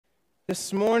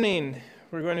This morning,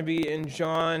 we're going to be in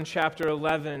John chapter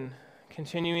 11,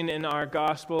 continuing in our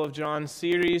Gospel of John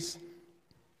series.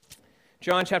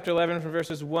 John chapter 11 from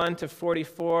verses 1 to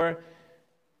 44.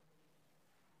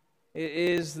 It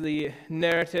is the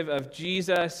narrative of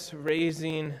Jesus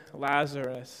raising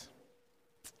Lazarus.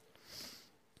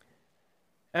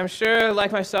 I'm sure,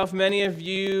 like myself, many of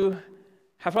you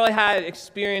have probably had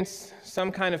experienced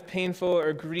some kind of painful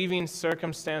or grieving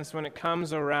circumstance when it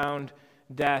comes around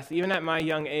death. Even at my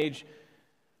young age,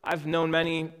 I've known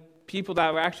many people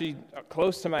that were actually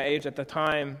close to my age at the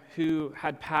time who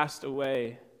had passed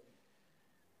away.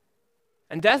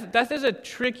 And death is a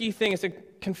tricky thing. It's a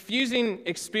confusing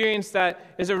experience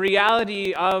that is a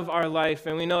reality of our life.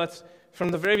 And we know it's from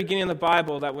the very beginning of the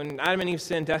Bible that when Adam and Eve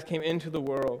sinned, death came into the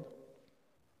world.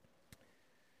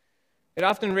 It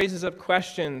often raises up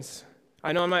questions.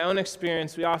 I know in my own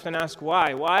experience, we often ask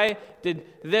why. Why did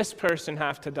this person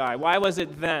have to die? Why was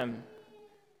it them?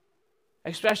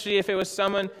 Especially if it was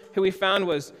someone who we found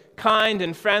was kind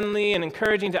and friendly and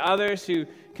encouraging to others, who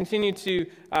continued to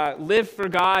live for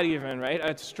God even, right?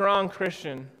 A strong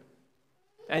Christian.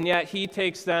 And yet he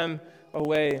takes them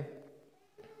away.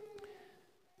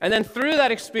 And then through that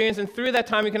experience and through that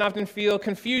time, we can often feel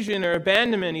confusion or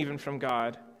abandonment even from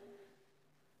God.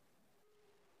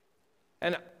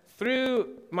 And through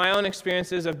my own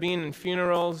experiences of being in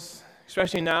funerals,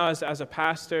 especially now as a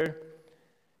pastor,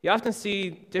 you often see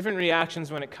different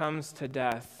reactions when it comes to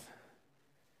death.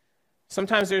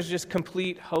 Sometimes there's just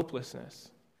complete hopelessness.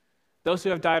 Those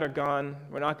who have died are gone.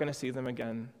 We're not going to see them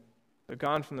again. They're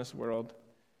gone from this world.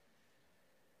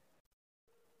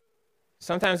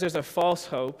 Sometimes there's a false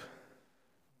hope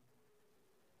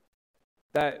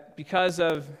that because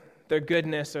of their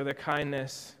goodness or their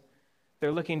kindness,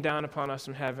 they're looking down upon us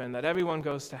from heaven, that everyone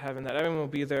goes to heaven, that everyone will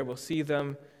be there, we'll see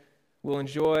them, we'll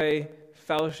enjoy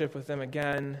fellowship with them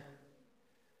again.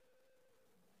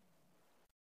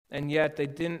 And yet they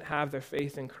didn't have their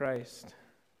faith in Christ.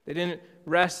 They didn't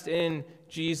rest in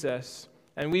Jesus.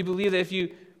 And we believe that if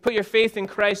you put your faith in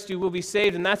Christ, you will be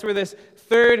saved. And that's where this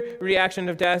third reaction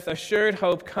of death, assured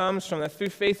hope, comes from. That through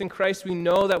faith in Christ, we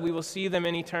know that we will see them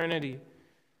in eternity.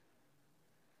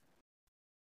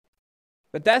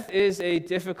 But death is a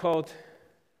difficult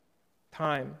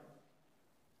time.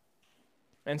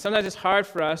 And sometimes it's hard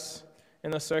for us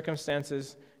in those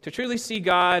circumstances to truly see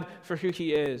God for who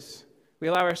He is. We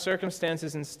allow our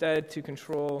circumstances instead to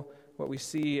control what we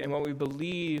see and what we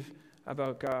believe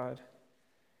about God.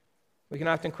 We can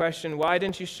often question, why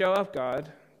didn't you show up,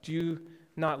 God? Do you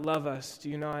not love us? Do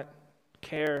you not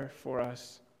care for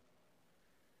us?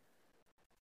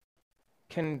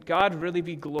 Can God really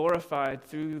be glorified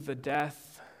through the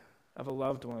death of a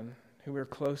loved one who we're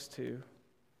close to?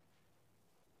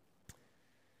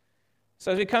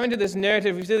 So as we come into this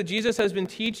narrative, we see that Jesus has been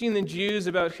teaching the Jews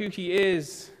about who He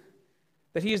is,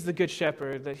 that He is the Good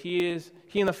Shepherd, that He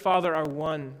and the Father are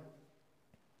one.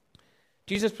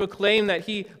 Jesus proclaimed that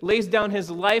He lays down His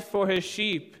life for His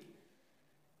sheep,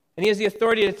 and He has the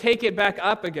authority to take it back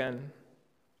up again.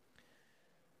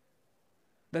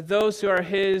 That those who are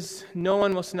His, no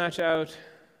one will snatch out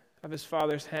of His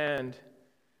Father's hand.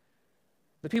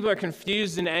 The people are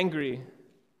confused and angry.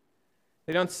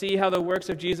 They don't see how the works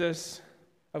of Jesus,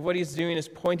 of what He's doing, is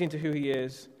pointing to who He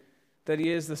is, that He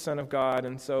is the Son of God.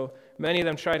 And so many of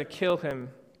them try to kill Him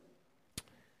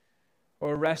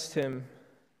or arrest Him.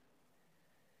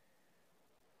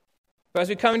 But as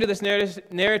we come into this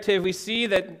narrative, we see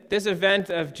that this event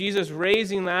of Jesus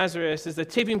raising Lazarus is the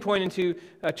tipping point into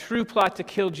a true plot to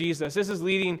kill Jesus. This is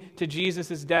leading to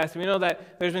Jesus' death. We know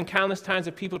that there's been countless times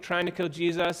of people trying to kill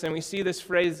Jesus, and we see this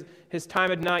phrase, His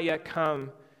time had not yet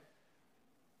come.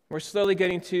 We're slowly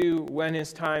getting to when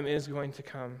His time is going to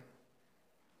come.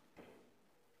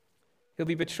 He'll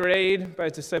be betrayed by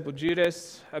His disciple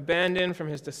Judas, abandoned from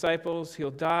His disciples. He'll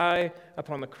die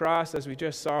upon the cross, as we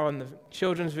just saw in the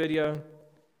children's video.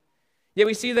 Yet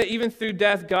we see that even through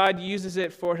death, God uses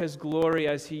it for His glory,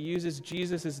 as He uses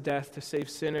Jesus' death to save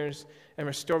sinners and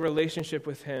restore relationship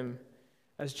with Him,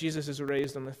 as Jesus is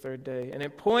raised on the third day. And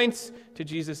it points to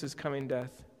Jesus' coming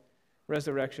death,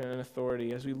 resurrection, and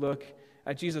authority as we look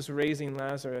at Jesus raising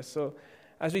Lazarus. So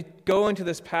as we go into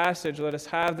this passage, let us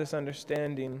have this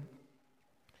understanding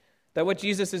that what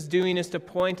Jesus is doing is to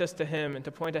point us to Him and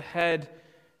to point ahead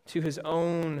to His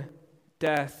own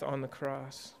death on the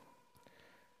cross.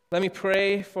 Let me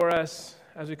pray for us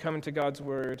as we come into God's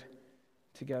Word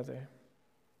together.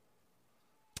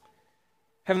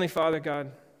 Heavenly Father, God,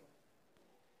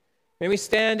 may we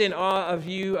stand in awe of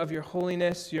You, of Your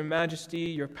holiness, Your majesty,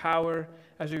 Your power,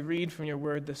 as we read from Your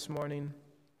Word this morning.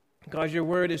 God, Your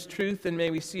Word is truth, and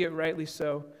may we see it rightly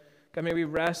so. God, may we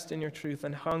rest in your truth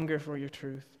and hunger for your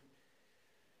truth.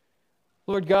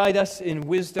 Lord, guide us in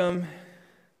wisdom.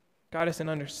 Guide us in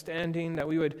understanding, that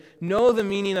we would know the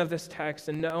meaning of this text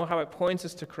and know how it points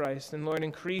us to Christ. And Lord,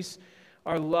 increase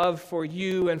our love for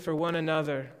you and for one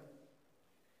another.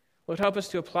 Lord, help us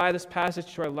to apply this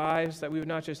passage to our lives, that we would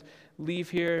not just leave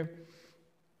here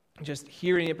just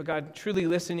hearing it, but God, truly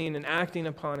listening and acting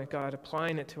upon it, God,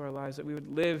 applying it to our lives, that we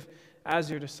would live as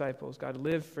your disciples, God,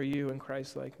 live for you in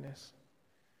Christ-likeness.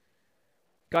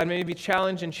 God, may we be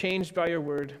challenged and changed by your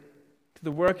word, to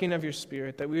the working of your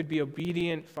Spirit, that we would be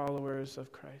obedient followers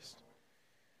of Christ.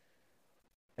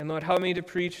 And Lord, help me to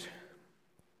preach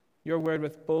your word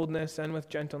with boldness and with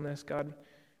gentleness, God,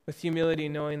 with humility,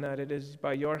 knowing that it is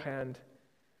by your hand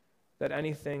that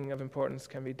anything of importance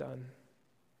can be done.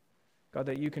 God,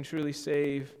 that you can truly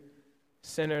save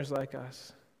sinners like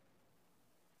us.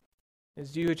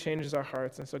 It's you who changes our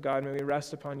hearts. And so, God, may we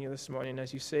rest upon you this morning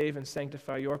as you save and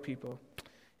sanctify your people.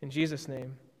 In Jesus'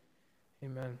 name,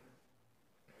 amen.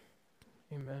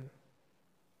 Amen.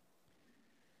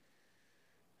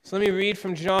 So let me read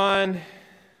from John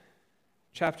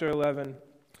chapter 11.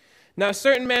 Now a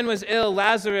certain man was ill,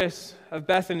 Lazarus of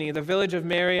Bethany, the village of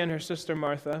Mary and her sister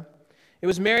Martha. It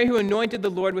was Mary who anointed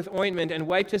the Lord with ointment and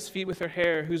wiped his feet with her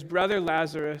hair, whose brother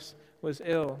Lazarus was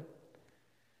ill.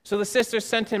 So the sisters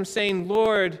sent him, saying,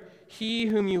 Lord, he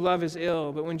whom you love is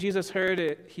ill. But when Jesus heard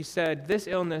it, he said, this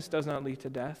illness does not lead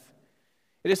to death.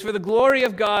 It is for the glory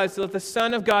of God, so that the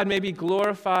Son of God may be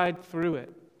glorified through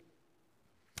it.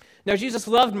 Now Jesus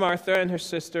loved Martha and her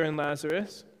sister and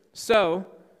Lazarus. So,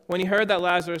 when he heard that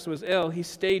Lazarus was ill, he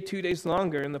stayed 2 days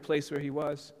longer in the place where he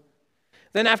was.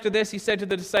 Then after this, he said to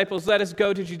the disciples, let us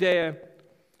go to Judea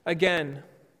again.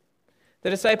 The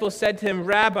disciples said to him,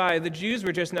 Rabbi, the Jews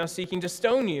were just now seeking to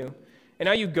stone you, and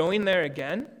are you going there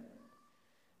again?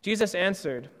 Jesus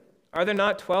answered, are there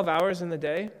not 12 hours in the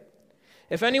day?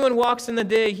 If anyone walks in the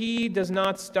day, he does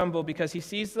not stumble because he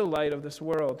sees the light of this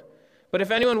world. But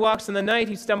if anyone walks in the night,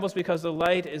 he stumbles because the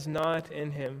light is not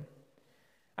in him.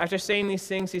 After saying these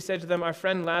things, he said to them, our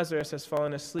friend Lazarus has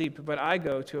fallen asleep, but I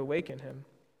go to awaken him.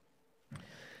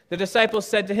 The disciples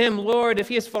said to him, Lord, if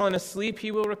he has fallen asleep,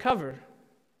 he will recover.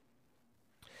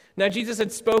 Now Jesus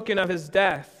had spoken of his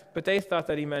death, but they thought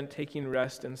that he meant taking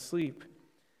rest and sleep.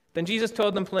 Then Jesus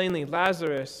told them plainly,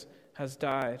 Lazarus has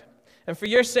died. And for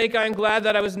your sake I am glad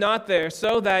that I was not there,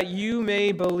 so that you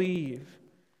may believe.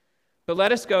 But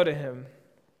let us go to him.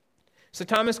 So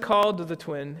Thomas, called the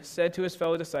twin, said to his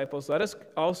fellow disciples, let us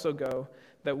also go,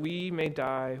 that we may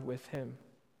die with him.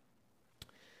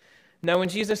 Now when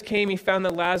Jesus came, he found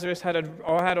that Lazarus had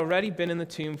already been in the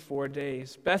tomb 4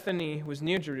 days. Bethany was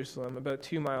near Jerusalem, about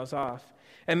 2 miles off.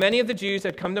 And many of the Jews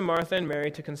had come to Martha and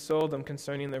Mary to console them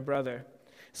concerning their brother.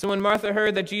 So when Martha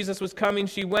heard that Jesus was coming,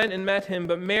 she went and met him,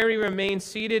 but Mary remained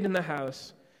seated in the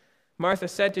house. Martha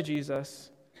said to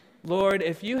Jesus, Lord,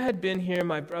 if you had been here,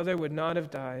 my brother would not have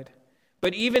died.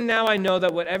 But even now I know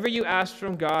that whatever you ask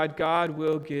from God, God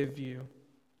will give you.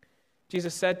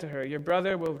 Jesus said to her, your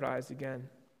brother will rise again.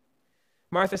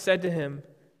 Martha said to him,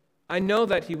 I know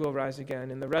that he will rise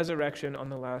again in the resurrection on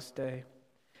the last day.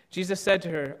 Jesus said to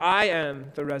her, I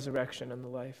am the resurrection and the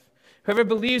life. Whoever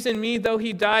believes in me, though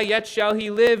he die, yet shall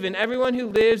he live, and everyone who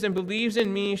lives and believes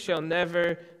in me shall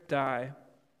never die.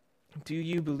 Do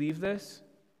you believe this?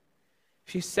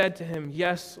 She said to him,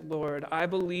 yes, Lord, I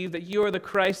believe that you are the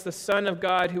Christ, the Son of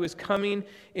God, who is coming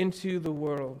into the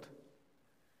world.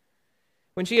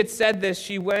 When she had said this,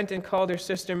 she went and called her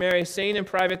sister Mary, saying in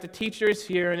private, the teacher is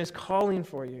here and is calling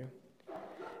for you.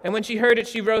 And when she heard it,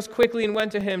 she rose quickly and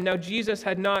went to him. Now Jesus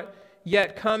had not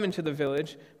yet come into the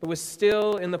village, but was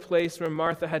still in the place where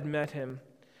Martha had met him.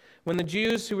 When the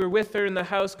Jews who were with her in the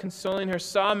house consoling her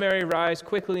saw Mary rise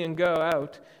quickly and go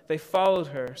out, they followed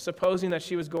her, supposing that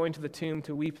she was going to the tomb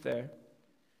to weep there.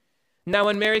 Now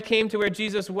when Mary came to where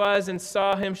Jesus was and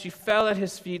saw him, she fell at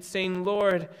his feet, saying,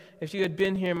 Lord, if you had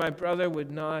been here, my brother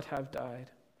would not have died.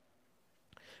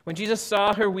 When Jesus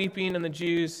saw her weeping and the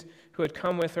Jews who had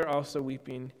come with her also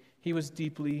weeping, he was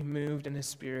deeply moved in his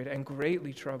spirit and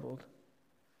greatly troubled.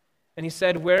 And he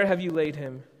said, where have you laid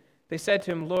him? They said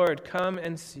to him, Lord, come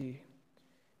and see.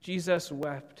 Jesus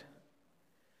wept.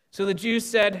 So the Jews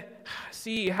said,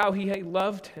 see how he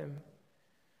loved him.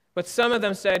 But some of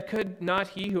them said, could not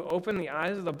he who opened the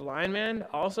eyes of the blind man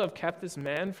also have kept this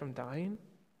man from dying?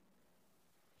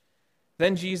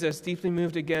 Then Jesus, deeply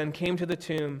moved again, came to the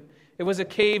tomb. It was a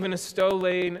cave and a stone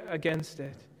lay against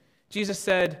it. Jesus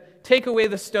said, take away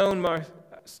the stone.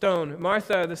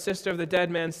 Martha, the sister of the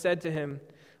dead man, said to him,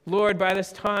 Lord, by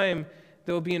this time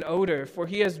there will be an odor, for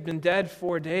he has been dead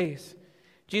 4 days.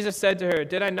 Jesus said to her,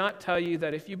 did I not tell you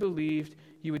that if you believed,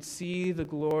 you would see the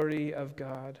glory of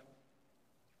God."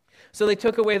 So they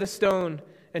took away the stone,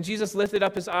 and Jesus lifted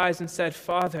up his eyes and said,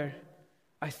 "Father,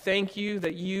 I thank you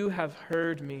that you have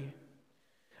heard me.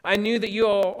 I knew that you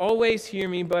always hear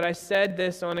me, but I said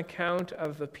this on account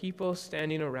of the people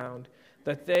standing around,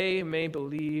 that they may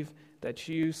believe that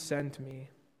you sent me."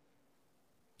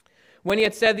 When he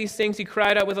had said these things, he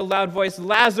cried out with a loud voice,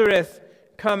 "Lazarus,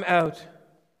 come out."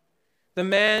 The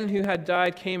man who had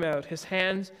died came out, his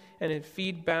hands and his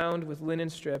feet bound with linen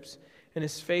strips, and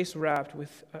his face wrapped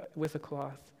with a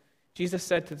cloth. Jesus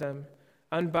said to them,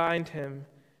 "Unbind him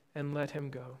and let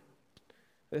him go."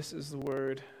 This is the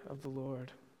word of the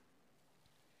Lord.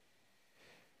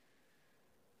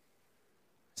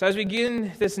 So as we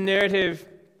begin this narrative,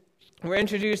 we're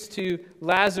introduced to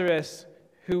Lazarus,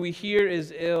 who we hear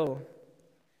is ill.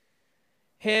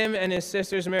 Him and his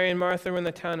sisters Mary and Martha were in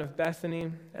the town of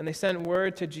Bethany, and they sent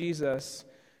word to Jesus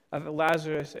of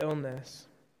Lazarus' illness.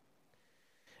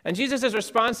 And Jesus'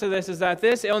 response to this is that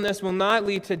this illness will not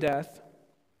lead to death.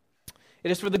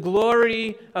 It is for the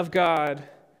glory of God,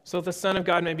 so that the Son of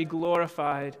God may be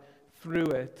glorified through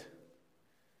it.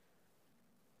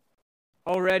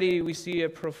 Already we see a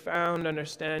profound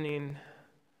understanding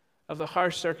of the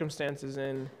harsh circumstances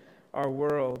in our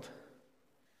world.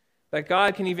 That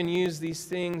God can even use these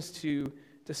things to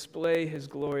display his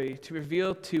glory, to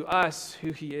reveal to us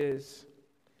who he is.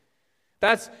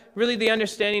 That's really the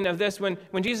understanding of this. When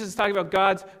Jesus is talking about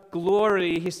God's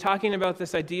glory, he's talking about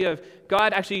this idea of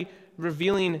God actually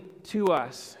revealing to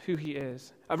us who he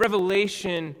is, a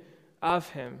revelation of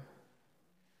him.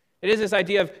 It is this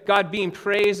idea of God being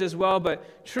praised as well,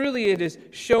 but truly it is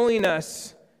showing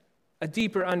us a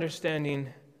deeper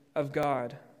understanding of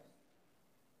God.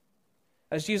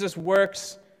 As Jesus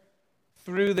works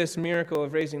through this miracle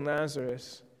of raising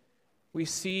Lazarus, we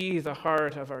see the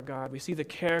heart of our God. We see the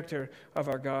character of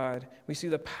our God. We see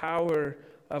the power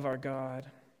of our God.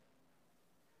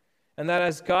 And that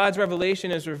as God's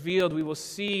revelation is revealed, we will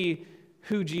see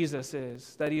who Jesus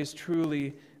is, that he is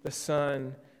truly the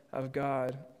Son of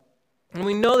God. And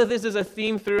we know that this is a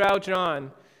theme throughout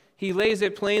John. He lays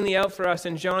it plainly out for us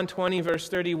in John 20, verse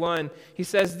 31. He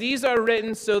says, "These are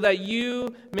written so that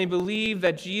you may believe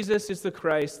that Jesus is the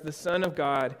Christ, the Son of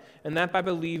God, and that by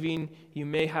believing you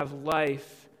may have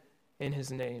life in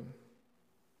his name."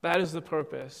 That is the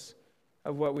purpose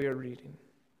of what we are reading.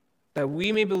 That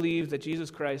we may believe that Jesus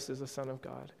Christ is the Son of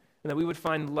God, and that we would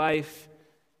find life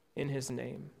in his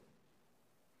name.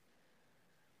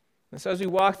 And so as we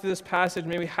walk through this passage,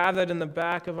 may we have that in the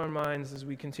back of our minds as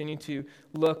we continue to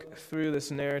look through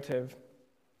this narrative.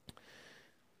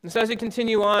 And so as we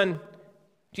continue on,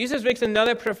 Jesus makes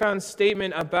another profound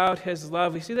statement about his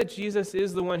love. We see that Jesus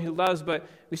is the one who loves, but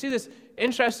we see this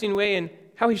interesting way in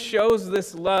how he shows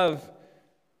this love.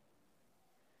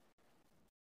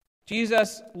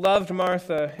 Jesus loved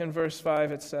Martha, in verse 5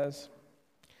 it says.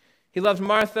 He loved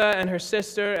Martha and her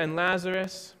sister and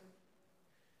Lazarus.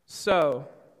 So,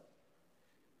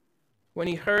 when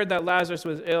he heard that Lazarus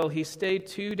was ill, he stayed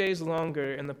 2 days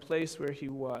longer in the place where he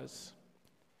was.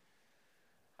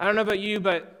 I don't know about you,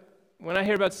 but when I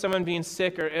hear about someone being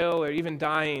sick or ill or even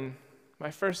dying,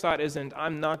 my first thought isn't,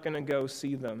 I'm not going to go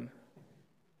see them.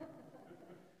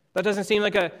 That doesn't seem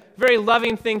like a very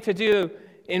loving thing to do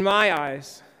in my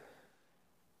eyes.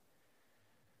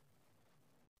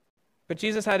 But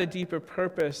Jesus had a deeper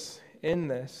purpose in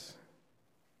this.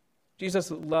 Jesus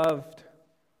loved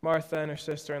Martha and her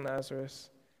sister and Lazarus.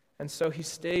 And so he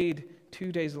stayed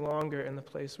 2 days longer in the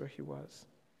place where he was.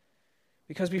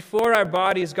 Because before our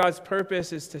bodies, God's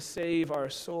purpose is to save our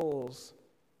souls.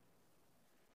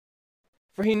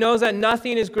 For he knows that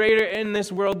nothing is greater in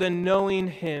this world than knowing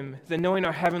him, than knowing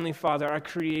our Heavenly Father, our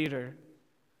Creator,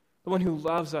 the one who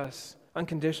loves us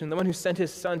unconditionally, the one who sent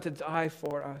his Son to die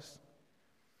for us.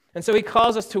 And so he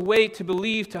calls us to wait, to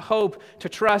believe, to hope, to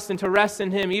trust, and to rest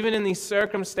in him, even in these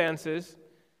circumstances,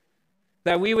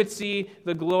 that we would see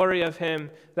the glory of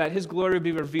him, that his glory would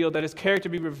be revealed, that his character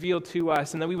be revealed to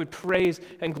us, and that we would praise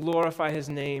and glorify his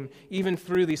name, even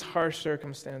through these harsh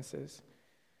circumstances.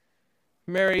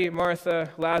 Mary, Martha,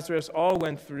 Lazarus all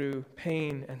went through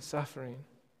pain and suffering.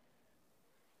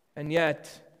 And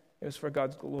yet, it was for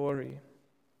God's glory.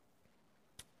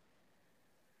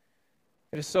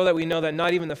 It is so that we know that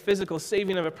not even the physical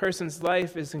saving of a person's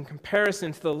life is in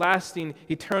comparison to the lasting,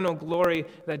 eternal glory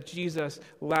that Jesus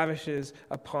lavishes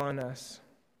upon us.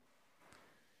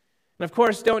 And of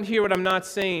course, don't hear what I'm not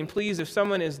saying. Please, if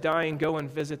someone is dying, go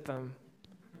and visit them.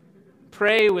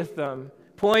 Pray with them.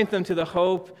 Point them to the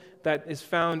hope that is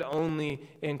found only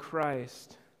in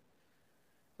Christ.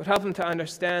 But help them to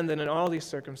understand that in all these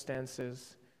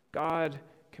circumstances, God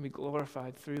can be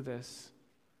glorified through this,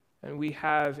 And we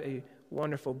have a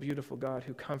wonderful, beautiful God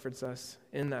who comforts us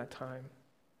in that time.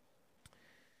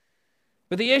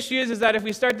 But the issue is that if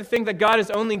we start to think that God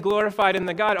is only glorified and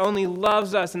that God only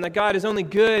loves us and that God is only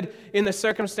good in the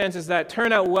circumstances that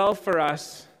turn out well for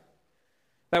us,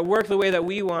 that work the way that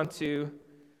we want to,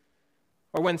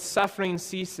 or when suffering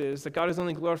ceases, that God is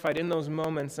only glorified in those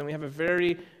moments, then we have a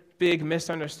very big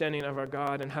misunderstanding of our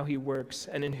God and how he works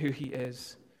and in who he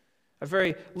is. A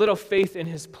very little faith in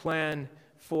his plan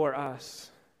for us.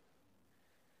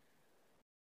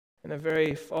 And a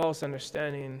very false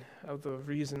understanding of the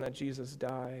reason that Jesus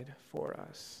died for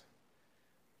us.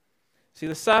 See,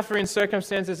 the suffering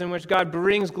circumstances in which God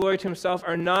brings glory to himself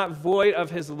are not void of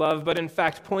his love, but in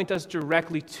fact point us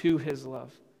directly to his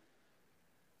love.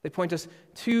 They point us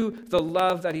to the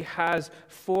love that he has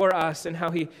for us and how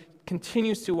he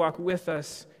continues to walk with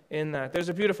us in that. There's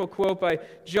a beautiful quote by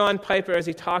John Piper as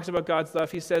he talks about God's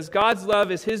love. He says, God's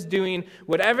love is his doing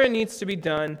whatever needs to be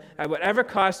done at whatever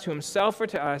cost to himself or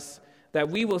to us, that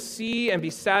we will see and be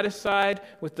satisfied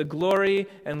with the glory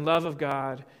and love of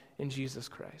God in Jesus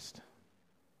Christ.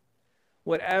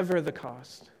 Whatever the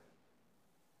cost.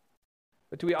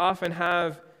 But do we often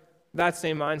have that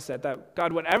same mindset, that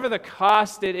God, whatever the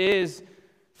cost it is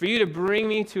for you to bring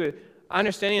me to an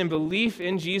understanding and belief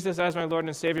in Jesus as my Lord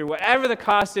and Savior, whatever the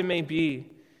cost it may be,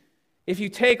 if you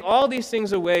take all these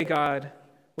things away, God,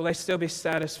 will I still be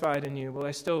satisfied in you? Will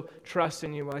I still trust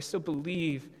in you? Will I still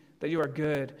believe that you are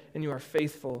good and you are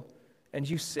faithful and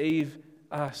you save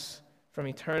us from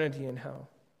eternity in hell?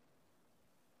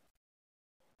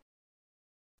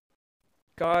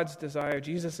 God's desire,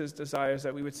 Jesus' desire is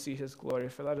that we would see his glory,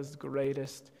 for that is the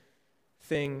greatest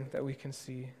thing that we can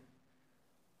see.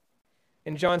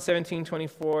 In John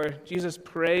 17:24, Jesus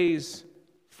prays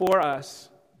for us,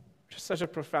 which is such a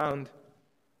profound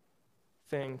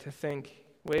thing to think.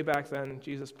 Way back then,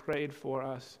 Jesus prayed for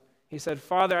us. He said,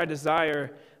 Father, I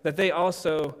desire that they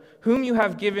also, whom you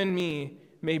have given me,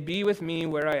 may be with me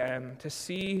where I am, to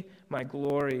see my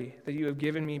glory that you have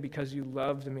given me because you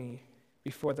loved me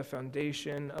before the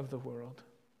foundation of the world.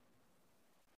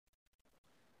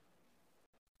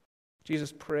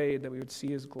 Jesus prayed that we would see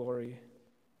his glory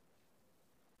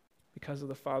because of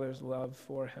the Father's love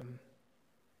for him.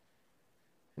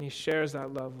 And he shares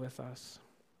that love with us.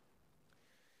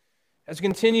 As we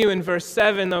continue in verse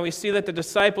 7, though, we see that the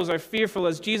disciples are fearful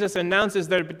as Jesus announces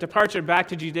their departure back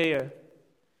to Judea,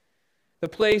 the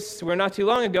place where not too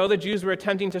long ago the Jews were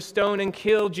attempting to stone and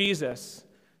kill Jesus.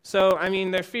 So,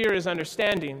 their fear is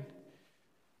understanding.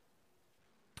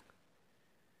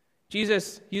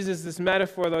 Jesus uses this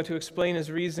metaphor, though, to explain his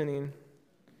reasoning,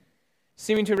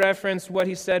 seeming to reference what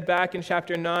he said back in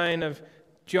chapter 9 of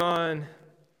John,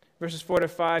 verses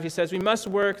 4-5. He says, we must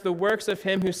work the works of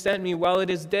him who sent me while it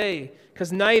is day,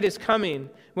 because night is coming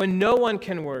when no one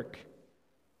can work.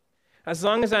 As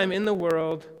long as I am in the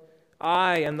world,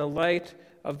 I am the light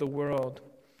of the world.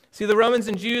 See, the Romans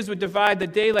and Jews would divide the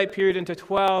daylight period into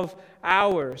 12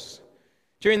 hours.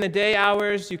 During the day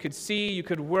hours, you could see, you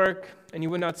could work, and you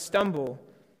would not stumble.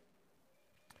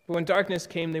 But when darkness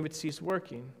came, they would cease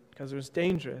working because it was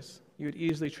dangerous. You would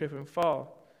easily trip and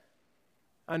fall.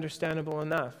 Understandable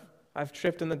enough. I've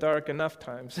tripped in the dark enough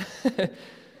times. But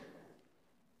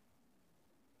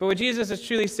what Jesus is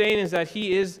truly saying is that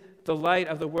he is the light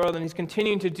of the world, and he's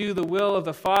continuing to do the will of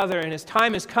the Father, and his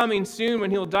time is coming soon when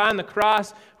he'll die on the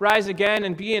cross, rise again,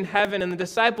 and be in heaven, and the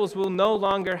disciples will no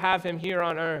longer have him here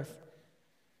on earth.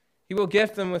 He will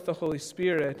gift them with the Holy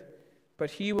Spirit,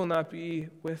 but he will not be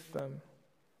with them.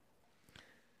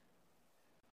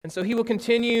 And so he will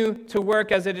continue to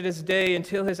work as it is day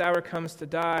until his hour comes to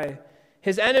die.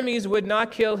 His enemies would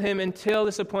not kill him until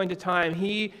this appointed time.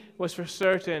 He was for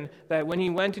certain that when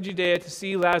he went to Judea to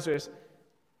see Lazarus,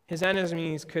 his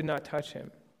enemies could not touch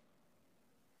him.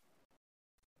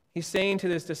 He's saying to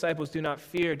his disciples, do not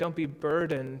fear, don't be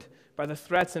burdened by the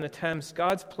threats and attempts.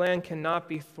 God's plan cannot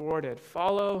be thwarted.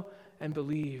 Follow and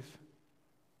believe.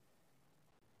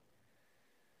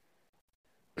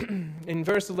 In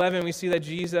verse 11, we see that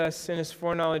Jesus, in his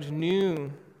foreknowledge,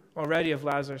 knew already of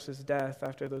Lazarus' death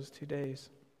after those 2 days.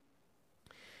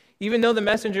 Even though the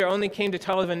messenger only came to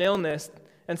tell of an illness,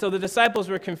 and so the disciples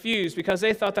were confused because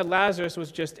they thought that Lazarus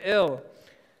was just ill,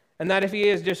 and that if he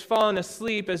has just fallen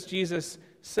asleep, as Jesus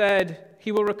said,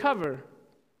 he will recover.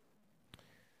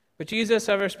 But Jesus,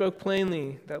 however, spoke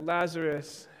plainly that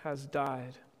Lazarus has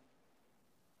died.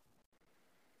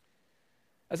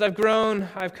 As I've grown,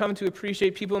 I've come to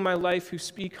appreciate people in my life who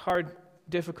speak hard,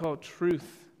 difficult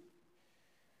truth.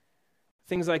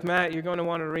 Things like, Matt, you're going to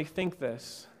want to rethink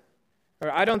this. Or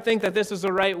I don't think that this is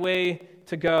the right way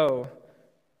to go.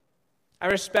 I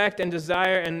respect and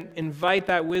desire and invite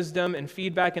that wisdom and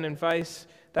feedback and advice,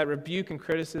 that rebuke and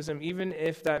criticism, even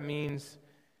if that means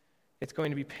it's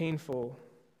going to be painful.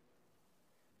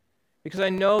 Because I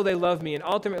know they love me, and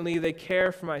ultimately they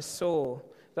care for my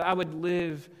soul, that I would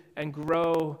live and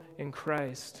grow in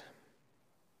Christ.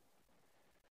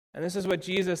 And this is what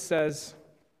Jesus says.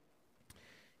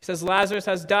 He says, Lazarus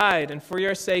has died, and for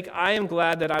your sake I am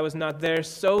glad that I was not there,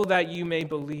 so that you may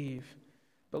believe.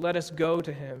 But let us go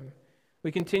to him.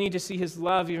 We continue to see his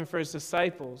love even for his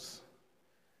disciples.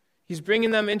 He's bringing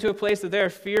them into a place that they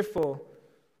are fearful,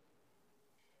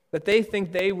 that they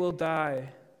think they will die.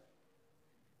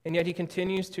 And yet he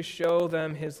continues to show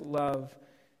them his love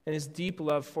and his deep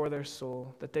love for their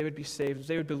soul, that they would be saved,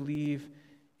 they would believe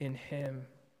in him.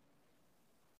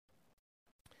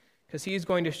 Because he's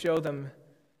going to show them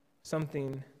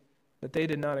something that they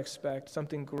did not expect,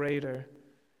 something greater,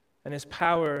 and his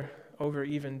power over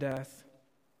even death.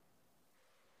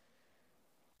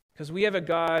 Because we have a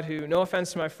God who, no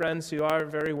offense to my friends who are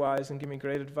very wise and give me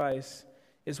great advice,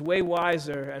 is way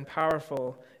wiser and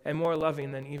powerful and more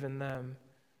loving than even them.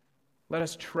 Let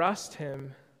us trust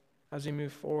him as we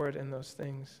move forward in those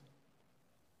things.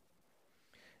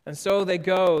 And so they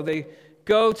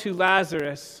go to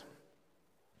Lazarus.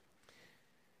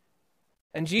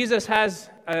 And Jesus has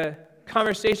a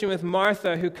conversation with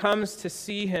Martha, who comes to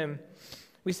see him.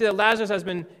 We see that Lazarus has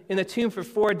been in the tomb for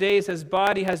 4 days. His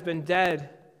body has been dead.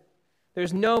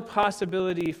 There's no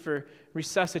possibility for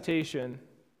resuscitation.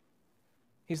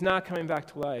 He's not coming back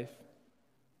to life.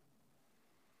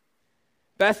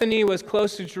 Bethany was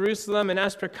close to Jerusalem, and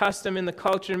as per custom in the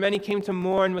culture, many came to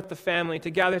mourn with the family, to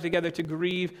gather together to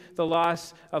grieve the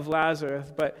loss of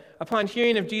Lazarus. But upon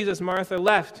hearing of Jesus, Martha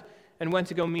left and went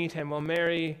to go meet him, while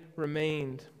Mary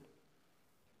remained.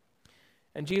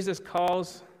 And Jesus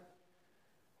calls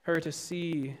her to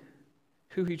see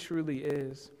who he truly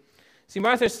is. See,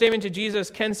 Martha's statement to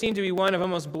Jesus can seem to be one of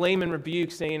almost blame and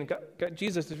rebuke, saying, God,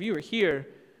 Jesus, if you were here,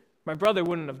 my brother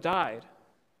wouldn't have died.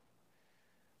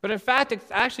 But in fact, it's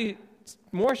actually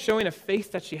more showing a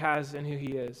faith that she has in who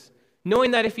he is,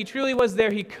 knowing that if he truly was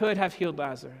there, he could have healed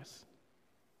Lazarus.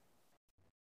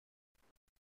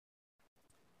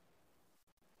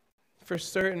 For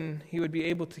certain, he would be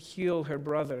able to heal her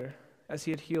brother as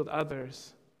he had healed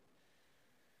others.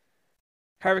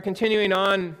 However, continuing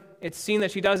on, it's seen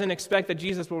that she doesn't expect that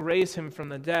Jesus will raise him from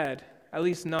the dead, at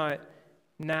least not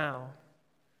now.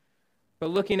 But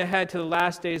looking ahead to the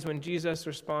last days when Jesus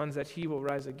responds that he will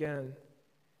rise again,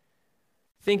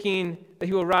 thinking that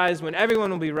he will rise when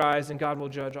everyone will be raised and God will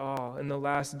judge all in the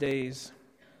last days.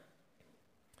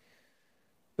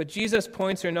 But Jesus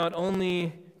points her not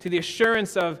only to the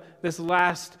assurance of this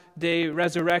last day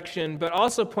resurrection, but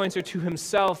also points her to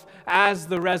himself as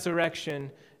the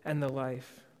resurrection and the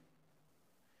life.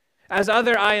 As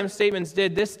other I am statements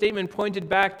did, this statement pointed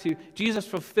back to Jesus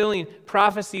fulfilling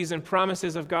prophecies and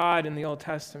promises of God in the Old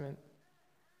Testament.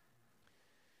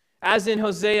 As in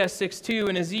Hosea 6:2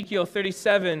 and Ezekiel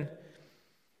 37,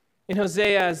 in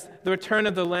Hosea as the return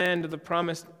of the land of the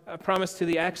promise to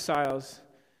the exiles,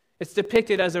 it's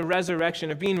depicted as a resurrection,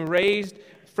 of being raised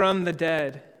from the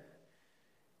dead.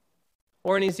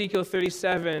 Or in Ezekiel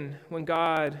 37, when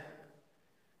God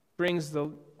brings the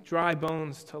dry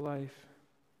bones to life.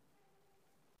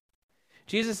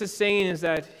 Jesus is saying is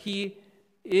that he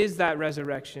is that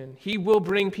resurrection. He will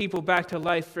bring people back to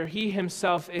life, for he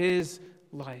himself is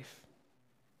life.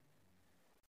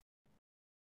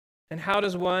 And how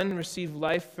does one receive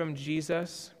life from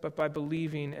Jesus? But by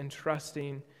believing and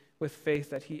trusting with faith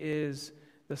that he is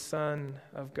the Son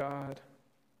of God.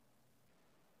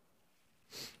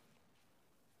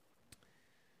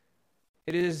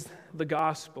 It is the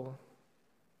gospel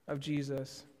of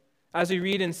Jesus. As we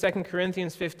read in 2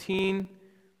 Corinthians 15,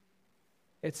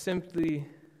 it's simply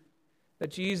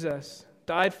that Jesus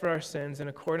died for our sins in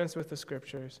accordance with the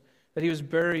Scriptures, that he was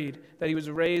buried, that he was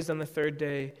raised on the third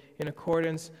day in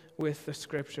accordance with the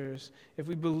Scriptures. If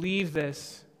we believe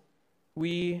this,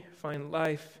 we find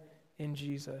life in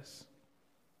Jesus.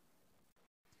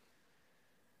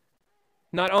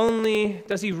 Not only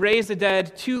does he raise the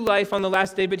dead to life on the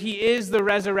last day, but he is the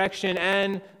resurrection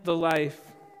and the life.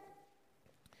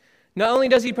 Not only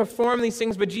does he perform these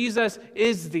things, but Jesus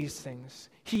is these things.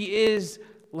 He is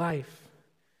life.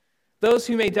 Those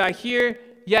who may die here,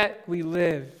 yet we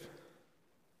live.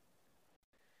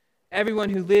 Everyone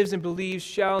who lives and believes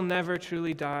shall never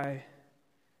truly die,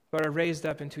 but are raised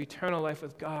up into eternal life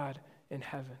with God in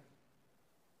heaven.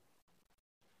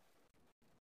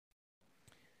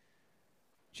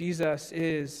 Jesus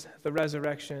is the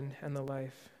resurrection and the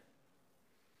life.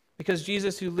 Because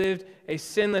Jesus, who lived a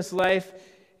sinless life,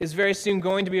 is very soon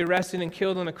going to be arrested and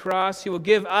killed on the cross. He will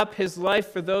give up his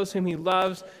life for those whom he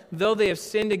loves, though they have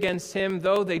sinned against him,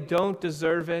 though they don't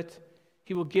deserve it.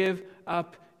 He will give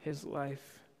up his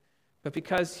life. But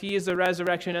because he is the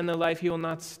resurrection and the life, he will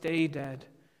not stay dead,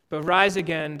 but rise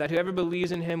again, that whoever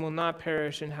believes in him will not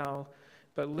perish in hell,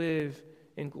 but live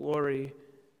in glory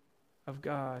of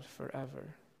God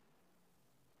forever.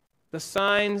 The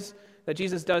signs that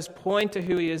Jesus does point to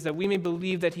who he is, that we may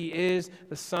believe that he is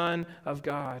the Son of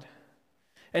God.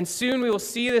 And soon we will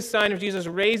see this sign of Jesus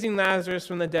raising Lazarus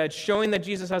from the dead, showing that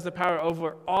Jesus has the power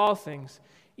over all things,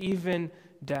 even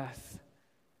death.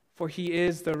 For he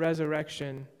is the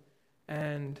resurrection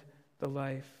and the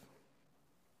life.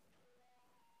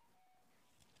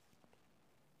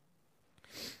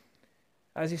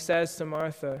 As he says to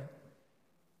Martha,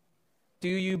 "Do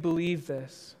you believe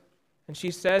this?" And she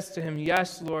says to him,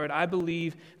 "Yes, Lord, I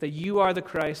believe that you are the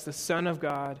Christ, the Son of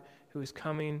God, who is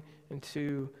coming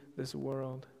into this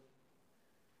world."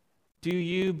 Do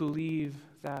you believe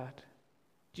that?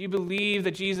 Do you believe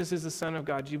that Jesus is the Son of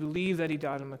God? Do you believe that he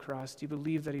died on the cross? Do you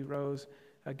believe that he rose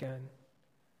again?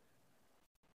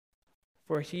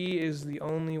 For he is the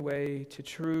only way to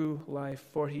true life,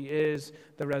 for he is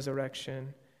the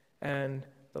resurrection and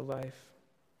the life.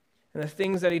 And the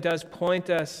things that he does point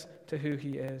us to who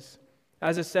he is.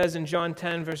 As it says in John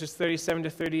 10, verses 37 to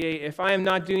 38, "If I am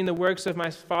not doing the works of my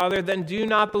Father, then do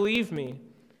not believe me.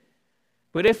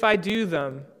 But if I do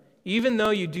them, even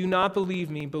though you do not believe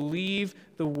me, believe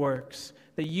the works,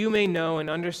 that you may know and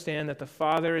understand that the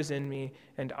Father is in me,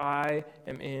 and I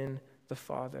am in the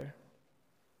Father."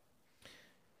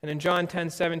 And in John 10,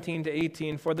 17 to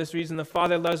 18, "For this reason the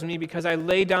Father loves me, because I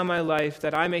lay down my life,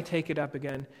 that I may take it up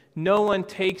again. No one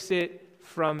takes it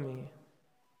from me,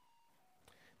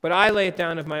 but I lay it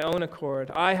down of my own accord.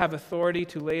 I have authority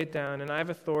to lay it down, and I have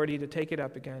authority to take it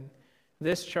up again.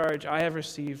 This charge I have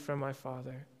received from my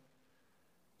Father."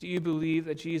 Do you believe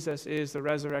that Jesus is the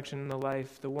resurrection and the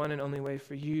life, the one and only way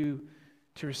for you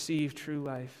to receive true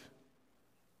life?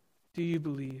 Do you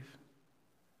believe?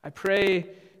 I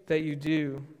pray that you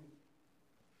do.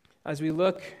 As we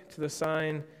look to the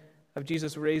sign of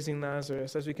Jesus raising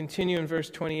Lazarus, as we continue in verse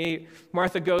 28,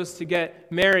 Martha goes to get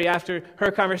Mary. After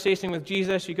her conversation with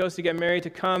Jesus, she goes to get Mary to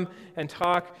come and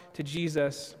talk to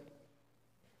Jesus.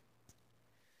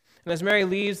 And as Mary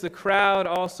leaves, the crowd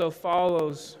also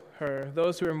follows her,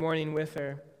 those who are mourning with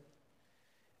her.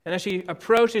 And as she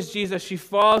approaches Jesus, she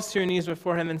falls to her knees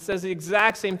before him and says the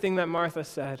exact same thing that Martha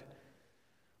said.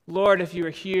 "Lord, if you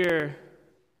were here,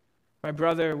 my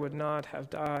brother would not have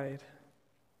died."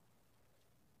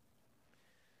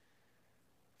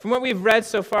 From what we've read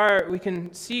so far, we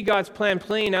can see God's plan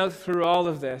playing out through all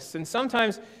of this. And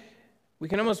sometimes we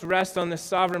can almost rest on this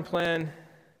sovereign plan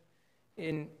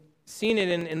in seeing it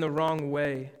in the wrong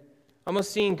way.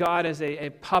 Almost seeing God as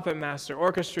a puppet master,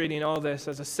 orchestrating all this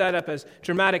as a setup, as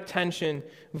dramatic tension,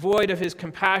 void of his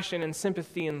compassion and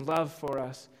sympathy and love for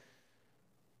us.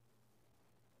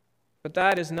 But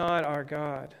that is not our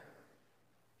God.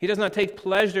 He does not take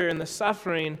pleasure in the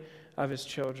suffering of his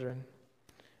children.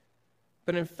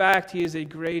 But in fact, he is a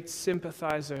great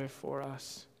sympathizer for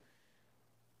us.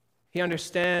 He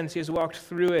understands, he has walked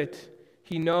through it.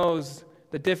 He knows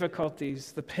the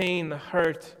difficulties, the pain, the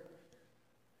hurt,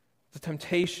 the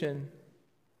temptation.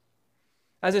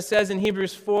 As it says in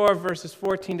Hebrews 4, verses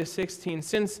 14 to 16,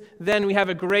 "Since then we have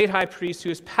a great high priest who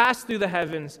has passed through the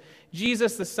heavens,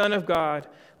 Jesus the Son of God.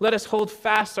 Let us hold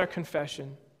fast our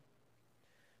confession.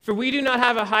 For we do not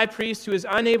have a high priest who is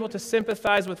unable to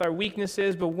sympathize with our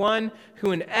weaknesses, but one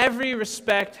who in every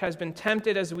respect has been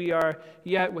tempted as we are,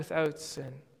 yet without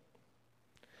sin.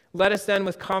 Let us then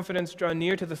with confidence draw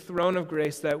near to the throne of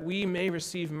grace, that we may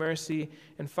receive mercy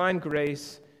and find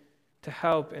grace to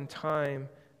help in time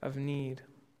of need."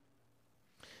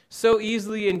 So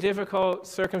easily in difficult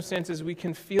circumstances, we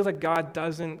can feel that God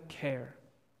doesn't care.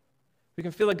 We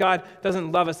can feel that God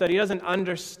doesn't love us, that he doesn't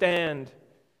understand,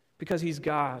 because he's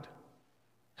God.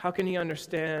 How can he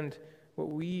understand what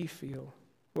we feel,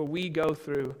 what we go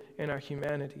through in our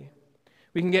humanity?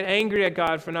 We can get angry at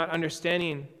God for not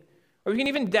understanding, or we can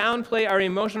even downplay our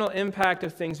emotional impact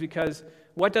of things, because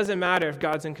what does it matter if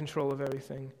God's in control of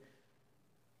everything?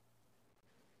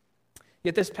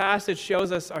 Yet this passage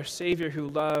shows us our Savior who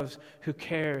loves, who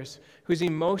cares, who's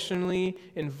emotionally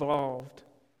involved,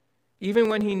 even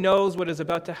when he knows what is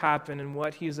about to happen and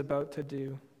what he is about to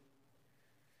do.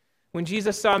 When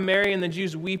Jesus saw Mary and the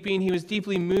Jews weeping, he was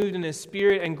deeply moved in his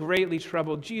spirit and greatly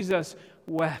troubled. Jesus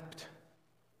wept.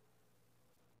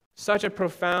 Such a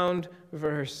profound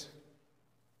verse.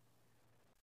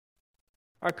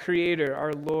 Our Creator,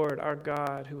 our Lord, our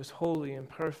God, who is holy and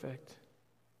perfect,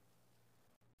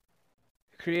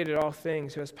 created all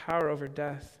things, who has power over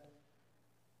death,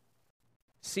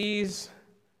 sees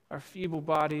our feeble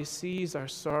bodies, sees our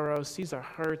sorrows, sees our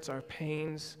hurts, our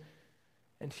pains,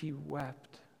 and he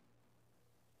wept.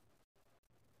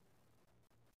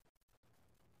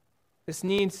 This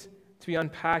needs to be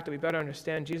unpacked, that we better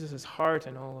understand Jesus' heart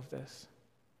in all of this.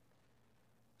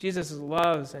 Jesus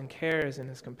loves and cares and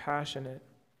is compassionate.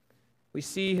 We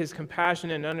see his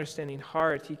compassionate and understanding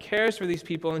heart. He cares for these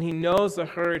people, and he knows the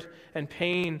hurt and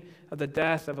pain of the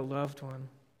death of a loved one.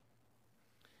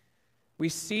 We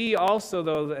see also,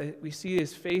 though, that we see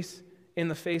his face in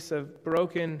the face of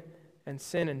broken and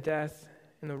sin and death,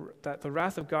 and that the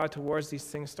wrath of God towards these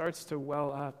things starts to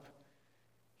well up.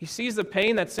 He sees the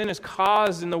pain that sin has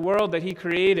caused in the world that he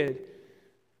created,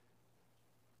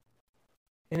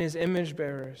 in his image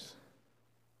bearers.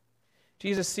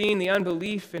 Jesus, seeing the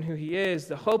unbelief in who he is,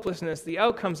 the hopelessness, the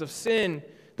outcomes of sin,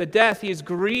 the death, he is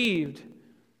grieved.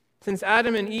 Since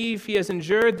Adam and Eve, he has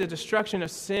endured the destruction of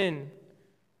sin,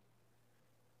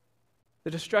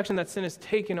 the destruction that sin has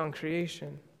taken on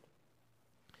creation.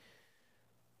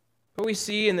 What we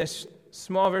see in this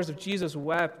small verse of Jesus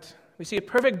wept, we see a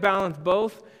perfect balance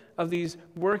both of these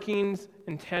workings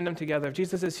in tandem together, of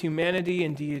Jesus' humanity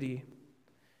and deity.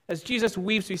 As Jesus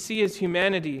weeps, we see his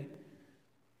humanity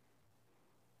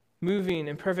moving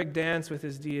in perfect dance with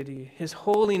his deity, his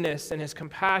holiness and his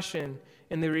compassion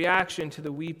in the reaction to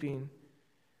the weeping,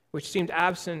 which seemed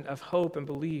absent of hope and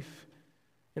belief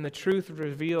in the truth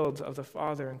revealed of the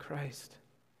Father in Christ.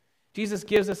 Jesus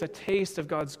gives us a taste of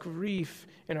God's grief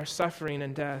in our suffering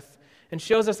and death, and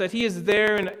shows us that he is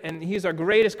there and he is our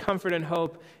greatest comfort and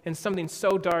hope in something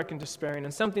so dark and despairing,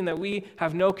 and something that we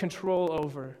have no control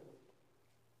over.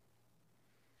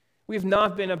 We've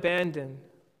not been abandoned.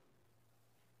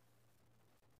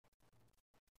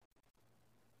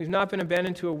 We've not been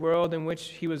abandoned to a world in which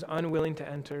he was unwilling to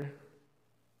enter.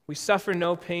 We suffer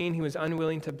no pain he was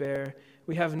unwilling to bear.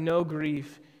 We have no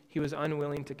grief he was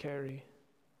unwilling to carry.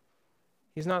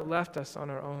 He's not left us on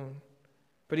our own,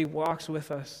 but he walks with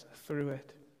us through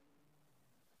it.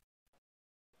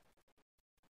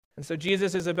 And so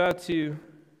Jesus is about to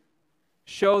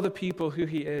show the people who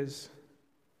he is,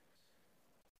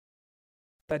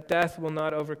 that death will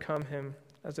not overcome him,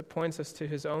 as it points us to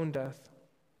his own death.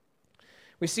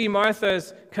 We see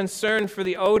Martha's concern for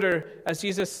the odor as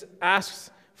Jesus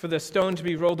asks for the stone to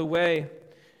be rolled away,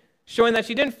 showing that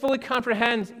she didn't fully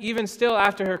comprehend, even still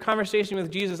after her conversation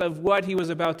with Jesus, of what he was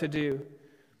about to do.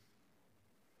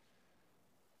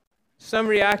 Some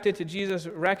reacted to Jesus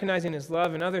recognizing his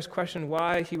love, and others questioned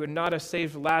why he would not have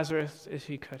saved Lazarus if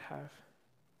he could have.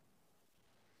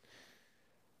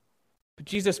 But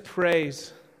Jesus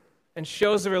prays and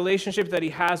shows the relationship that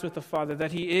he has with the Father,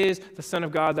 that he is the Son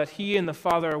of God, that he and the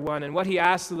Father are one, and what he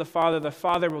asks of the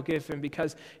Father will give him,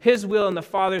 because his will and the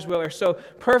Father's will are so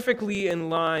perfectly in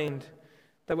line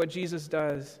that what Jesus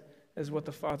does is what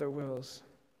the Father wills.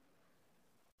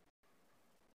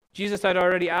 Jesus had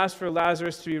already asked for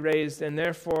Lazarus to be raised, and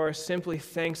therefore simply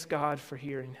thanks God for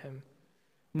hearing him,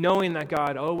 knowing that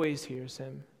God always hears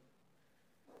him.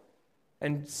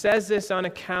 And says this on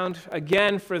account,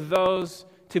 again, for those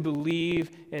to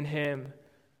believe in him.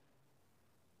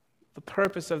 The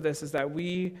purpose of this is that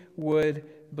we would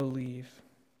believe.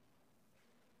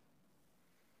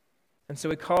 And so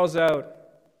he calls out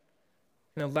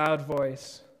in a loud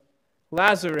voice,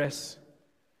 "Lazarus,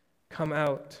 come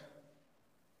out."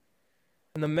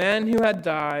 And the man who had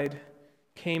died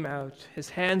came out, his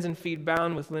hands and feet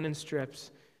bound with linen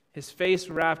strips, his face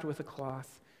wrapped with a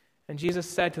cloth. And Jesus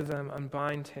said to them,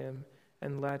 "Unbind him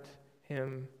and let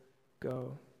him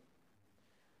go."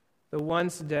 The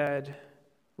once dead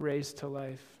raised to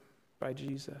life by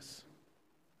Jesus.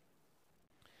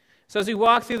 So as we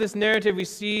walk through this narrative, we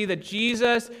see that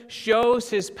Jesus shows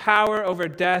his power over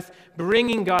death,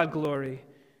 bringing God glory,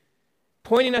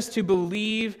 pointing us to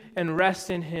believe and rest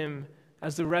in him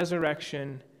as the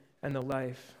resurrection and the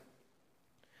life.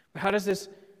 But how does this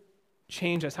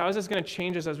change us? How is this going to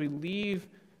change us as we leave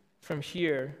from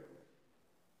here?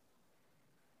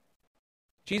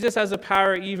 Jesus has the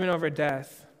power even over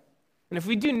death. And if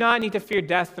we do not need to fear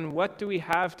death, then what do we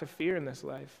have to fear in this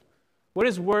life? What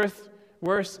is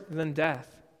worse than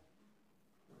death?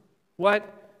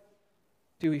 What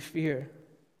do we fear?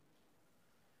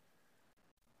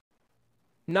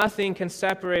 Nothing can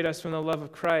separate us from the love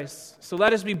of Christ. So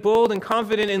let us be bold and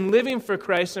confident in living for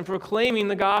Christ and proclaiming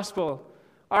the gospel.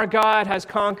 Our God has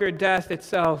conquered death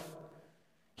itself.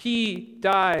 He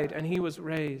died and he was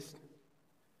raised.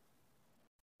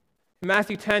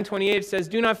 Matthew 10:28 says,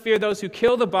 "Do not fear those who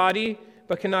kill the body,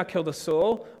 but cannot kill the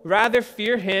soul. Rather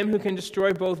fear him who can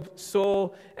destroy both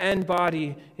soul and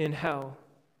body in hell."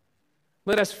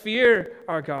 Let us fear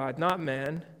our God, not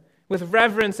man, with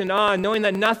reverence and awe, knowing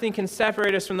that nothing can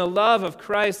separate us from the love of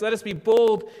Christ. Let us be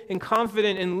bold and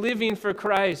confident in living for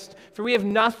Christ, for we have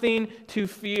nothing to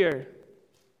fear.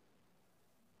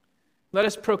 Let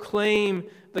us proclaim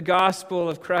the gospel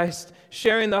of Christ,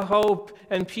 sharing the hope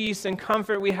and peace and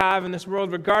comfort we have in this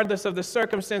world, regardless of the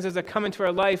circumstances that come into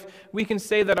our life. We can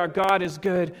say that our God is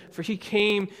good, for he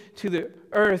came to the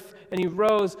earth and he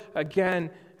rose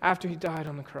again after he died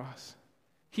on the cross.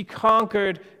 He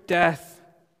conquered death.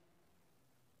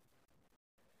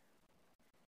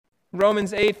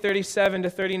 Romans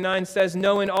 8:37-39 says,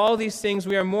 "No, in all these things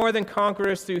we are more than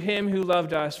conquerors through him who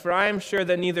loved us. For I am sure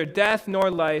that neither death nor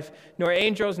life, nor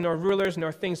angels, nor rulers,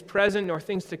 nor things present, nor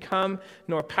things to come,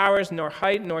 nor powers, nor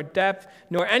height, nor depth,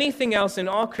 nor anything else in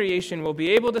all creation will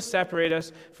be able to separate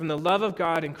us from the love of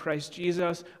God in Christ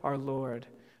Jesus our Lord."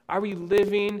 Are we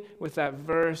living with that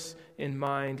verse in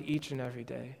mind each and every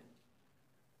day?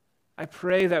 I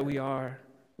pray that we are.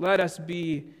 Let us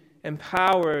be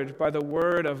empowered by the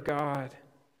word of God,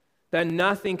 that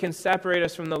nothing can separate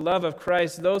us from the love of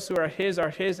Christ. Those who are his,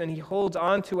 and he holds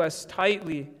on to us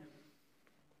tightly.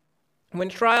 When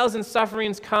trials and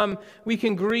sufferings come, we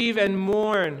can grieve and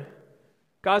mourn.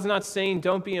 God's not saying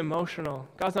don't be emotional.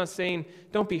 God's not saying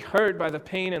don't be hurt by the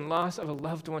pain and loss of a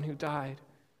loved one who died.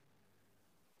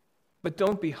 But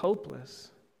don't be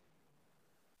hopeless.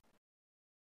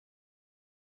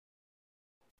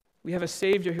 We have a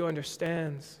Savior who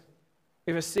understands.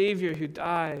 We have a Savior who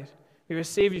died. We have a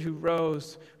Savior who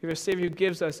rose. We have a Savior who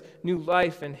gives us new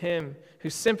life in him, who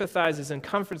sympathizes and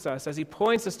comforts us as he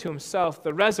points us to himself,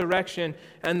 the resurrection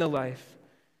and the life.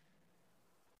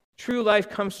 True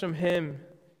life comes from him.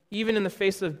 Even in the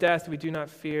face of death, we do not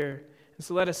fear. And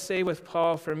so let us say with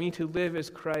Paul, "For me to live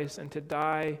is Christ, and to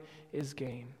die is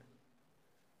gain."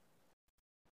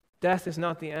 Death is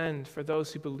not the end for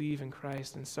those who believe in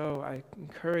Christ. And so I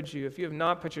encourage you, if you have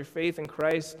not put your faith in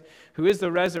Christ, who is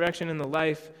the resurrection and the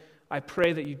life, I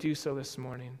pray that you do so this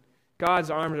morning. God's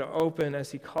arms are open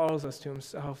as he calls us to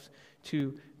himself,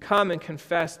 to come and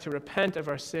confess, to repent of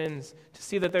our sins, to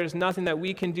see that there is nothing that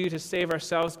we can do to save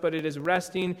ourselves, but it is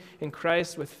resting in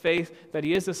Christ with faith that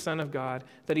he is the Son of God,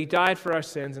 that he died for our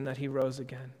sins, and that he rose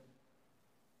again.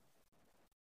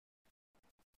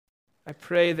 I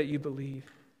pray that you believe.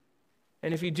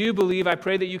 And if you do believe, I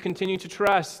pray that you continue to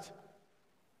trust.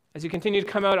 As you continue to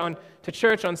come out to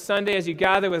church on Sunday, as you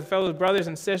gather with fellow brothers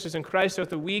and sisters in Christ throughout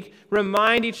the week,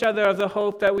 remind each other of the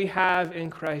hope that we have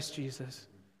in Christ Jesus.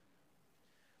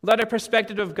 Let our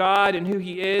perspective of God and who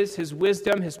he is, his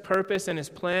wisdom, his purpose, and his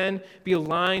plan be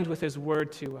aligned with his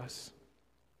word to us.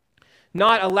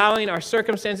 Not allowing our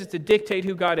circumstances to dictate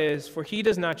who God is, for he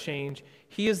does not change.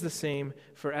 He is the same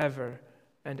forever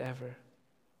and ever.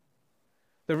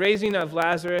 The raising of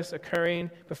Lazarus occurring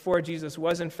before Jesus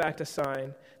was in fact a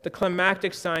sign, the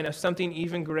climactic sign of something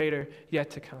even greater yet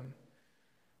to come.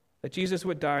 That Jesus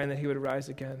would die and that he would rise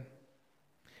again.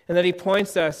 And that he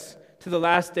points us to the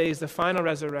last days, the final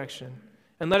resurrection.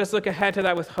 And let us look ahead to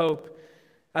that with hope.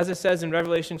 As it says in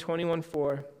Revelation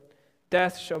 21:4,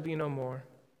 "Death shall be no more.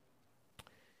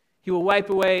 He will wipe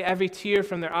away every tear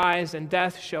from their eyes, and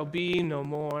death shall be no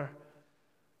more.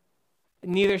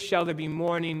 Neither shall there be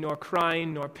mourning, nor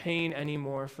crying, nor pain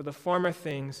anymore, for the former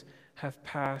things have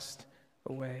passed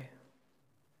away."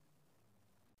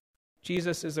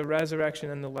 Jesus is the resurrection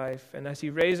and the life, and as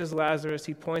he raises Lazarus,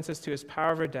 he points us to his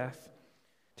power over death,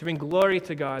 to bring glory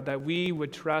to God, that we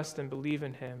would trust and believe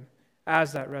in him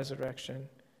as that resurrection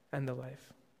and the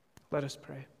life. Let us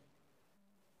pray.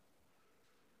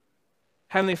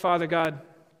 Heavenly Father God,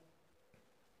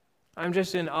 I'm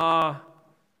just in awe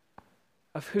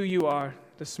of who you are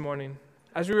this morning.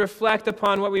 As we reflect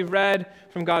upon what we've read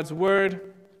from God's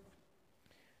word,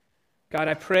 God,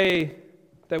 I pray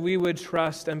that we would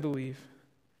trust and believe.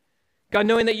 God,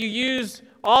 knowing that you use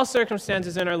all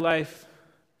circumstances in our life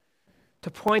to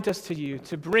point us to you,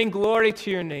 to bring glory to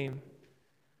your name.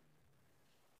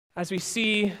 As we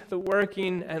see the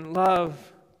working and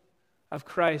love of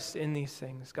Christ in these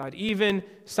things, God, even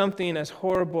something as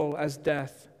horrible as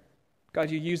death,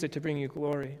 God, you use it to bring you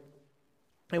glory.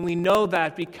 And we know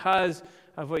that because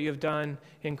of what you have done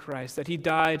in Christ, that he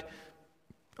died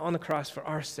on the cross for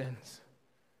our sins.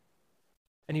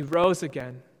 And he rose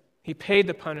again. He paid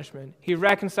the punishment. He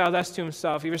reconciled us to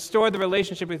himself. He restored the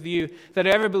relationship with you, that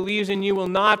whoever believes in you will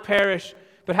not perish,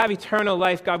 but have eternal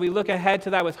life. God, we look ahead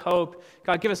to that with hope.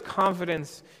 God, give us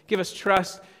confidence. Give us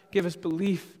trust. Give us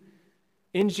belief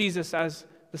in Jesus as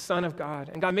the Son of God.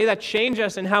 And God, may that change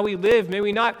us in how we live. May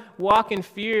we not walk in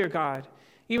fear, God.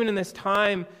 Even in this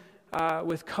time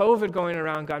with COVID going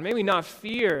around, God, may we not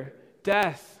fear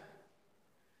death.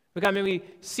 But God, may we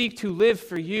seek to live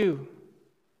for you.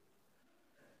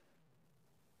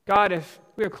 God, if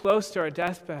we are close to our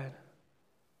deathbed,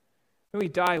 may we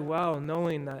die well,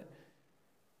 knowing that,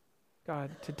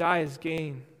 God, to die is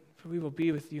gain, for we will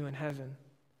be with you in heaven.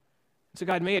 So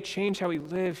God, may it change how we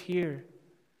live here.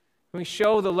 May we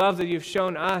show the love that you've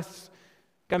shown us.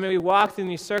 God, may we walk through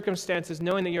these circumstances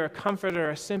knowing that you're a comforter,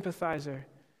 a sympathizer.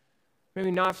 May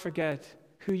we not forget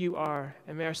who you are,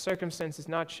 and may our circumstances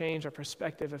not change our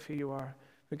perspective of who you are.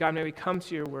 But God, may we come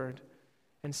to your word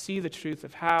and see the truth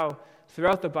of how,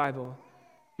 throughout the Bible,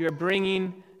 you are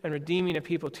bringing and redeeming a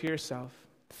people to yourself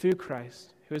through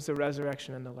Christ, who is the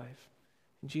resurrection and the life.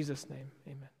 In Jesus' name,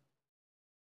 amen.